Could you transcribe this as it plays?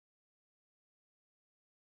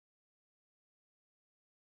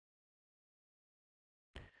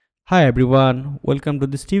Hi everyone, welcome to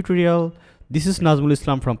this tutorial. This is Nazmul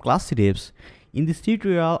Islam from ClassyDevs. In this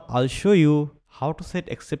tutorial, I'll show you how to set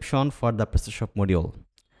exception for the PrestaShop module.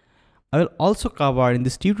 I will also cover in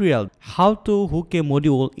this tutorial how to hook a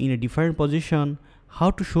module in a different position, how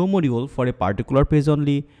to show module for a particular page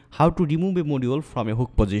only, how to remove a module from a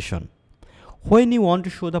hook position. When you want to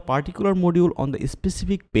show the particular module on the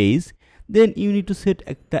specific page, then you need to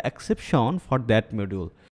set the exception for that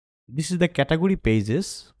module. This is the category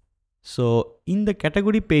pages. So in the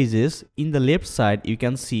category pages, in the left side, you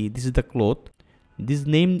can see this is the cloth. This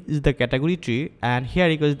name is the category tree, and here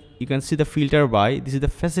you can see the filter by. This is the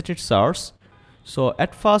faceted search. So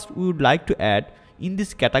at first, we would like to add in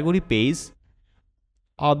this category page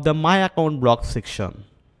of the My Account block section.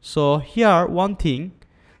 So here one thing,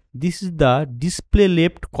 this is the display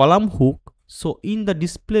left column hook. So in the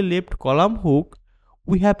display left column hook,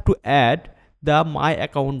 we have to add the My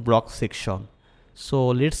Account block section. So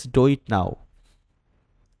let's do it now.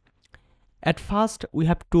 At first, we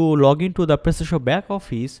have to log into the PrestaShop back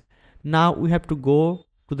office. Now we have to go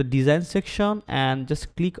to the design section and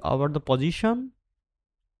just click over the position.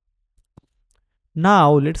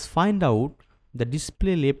 Now let's find out the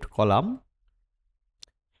display left column.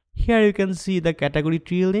 Here you can see the category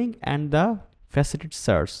tree link and the faceted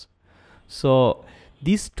search. So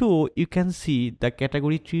these two, you can see the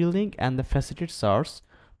category tree link and the faceted search.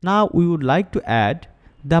 Now we would like to add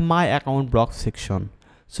the My Account block section.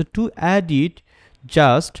 So to add it,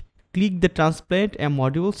 just click the Transplant and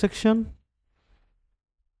Module section,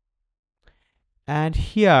 and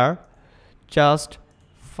here just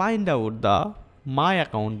find out the My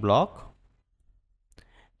Account block,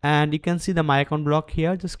 and you can see the My Account block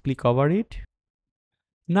here. Just click over it.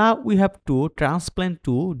 Now we have to transplant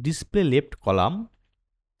to display left column.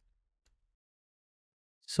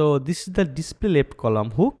 So this is the display left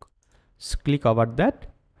column hook. Just click over that,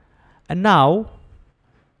 and now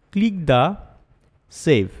click the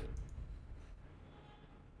save.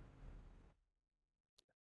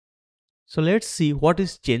 So let's see what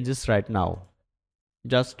is changes right now.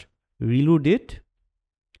 Just reload it,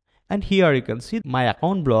 and here you can see My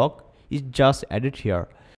Account block is just added here.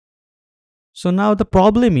 So now the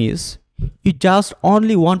problem is you just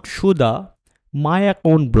only want to show the My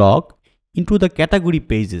Account block into the category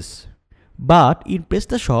pages, but in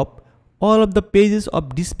PrestaShop all of the pages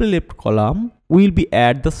of display left column will be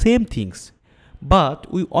add the same things, but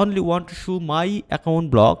we only want to show My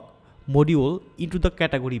Account block module into the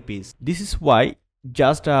category page. This is why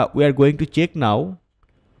just we are going to check now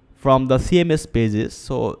from the CMS pages.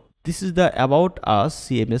 So this is the About Us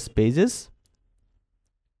CMS pages.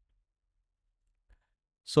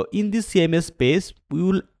 So in this CMS page, we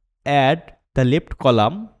will add the left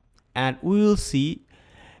column, and we will see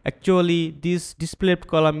actually this display left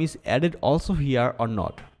column is added also here or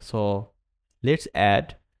not. So let's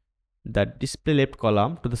add the display left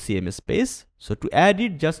column to the CMS page. So to add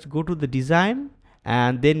it, just go to the design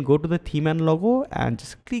and then go to the theme and logo and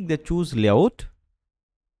just click the choose layout.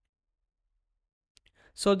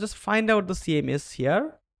 So just find out the CMS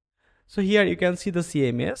here. So here you can see the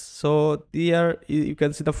CMS. So there you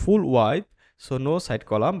can see the full width, so no side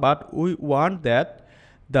column, but we want that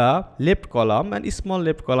the left column and small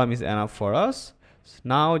left column is enough for us.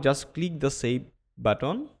 Now just click the save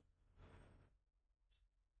button,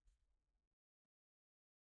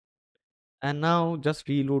 and now just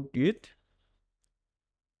reload it.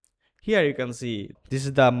 Here you can see this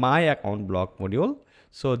is the My Account block module.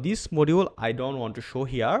 So this module I don't want to show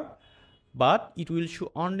here, but it will show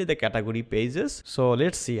only the category pages. So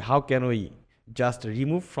let's see how can we just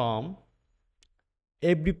remove from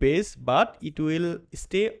every page, but it will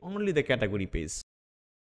stay only the category page.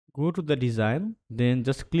 Go to the design, then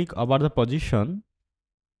just click over the position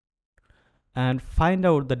and find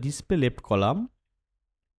out the display left column.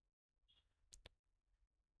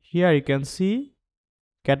 Here you can see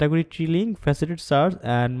category tree link, faceted search,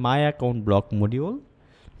 and My Account block module.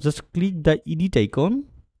 Just click the edit icon,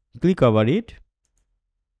 click over it.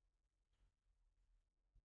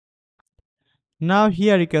 Now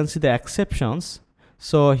here you can see the exceptions.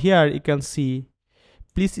 So here you can see,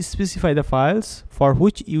 please specify the files for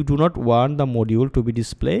which you do not want the module to be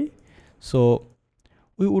displayed. So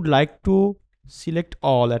we would like to select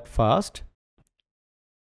all at first.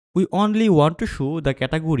 We only want to show the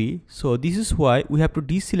category, so this is why we have to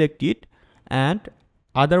deselect it, and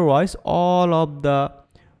otherwise all of the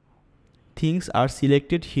things are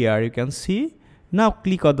selected here. You can see. Now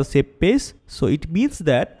click on the save page. So it means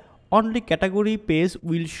that only category page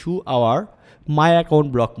will show our My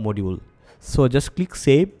Account block module. So just click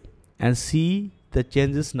save and see the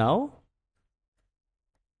changes now.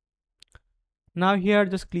 Now here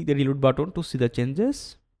just click the reload button to see the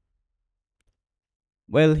changes.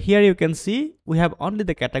 Well, here you can see we have only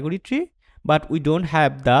the category tree, but we don't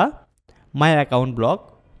have the my account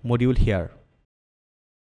block module here.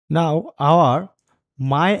 Now our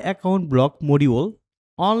my account block module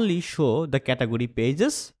only show the category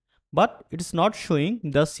pages, but it is not showing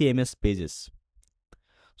the CMS pages.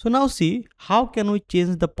 So now see how can we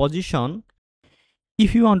change the position.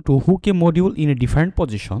 If you want to hook a module in a different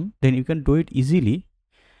position, then you can do it easily.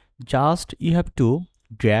 Just you have to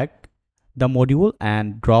drag the module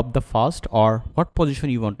and drop the first or what position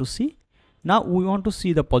you want to see. Now we want to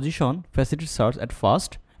see the position faceted search at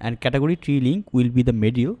first and category tree link will be the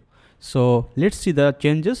middle. So let's see the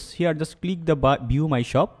changes here. Just click the view my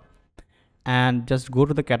shop and just go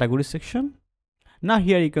to the category section. Now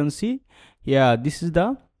here you can see, yeah, this is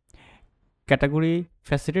the category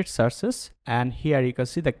faceted searches, and here you can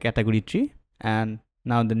see the category tree, and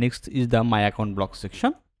now the next is the my account block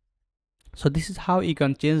section. So this is how you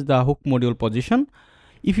can change the hook module position.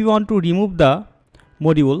 If you want to remove the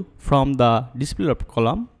module from the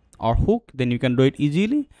displayLeftColumn or hook, then you can do it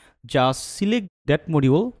easily. Just select that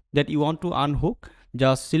module that you want to unhook,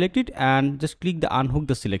 just select it and just click the unhook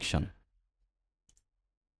the selection.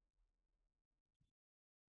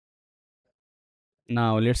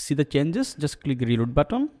 Now let's see the changes. Just click the reload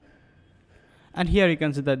button, and here you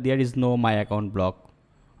can see that there is no my account block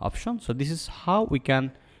option. So this is how we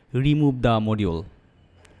can remove the module.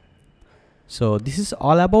 So this is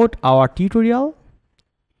all about our tutorial.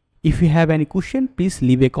 If you have any question, please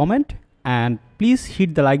leave a comment and please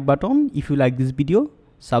hit the like button if you like this video.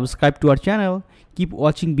 Subscribe to our channel. Keep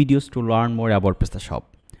watching videos to learn more about PrestaShop.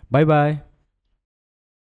 Bye bye.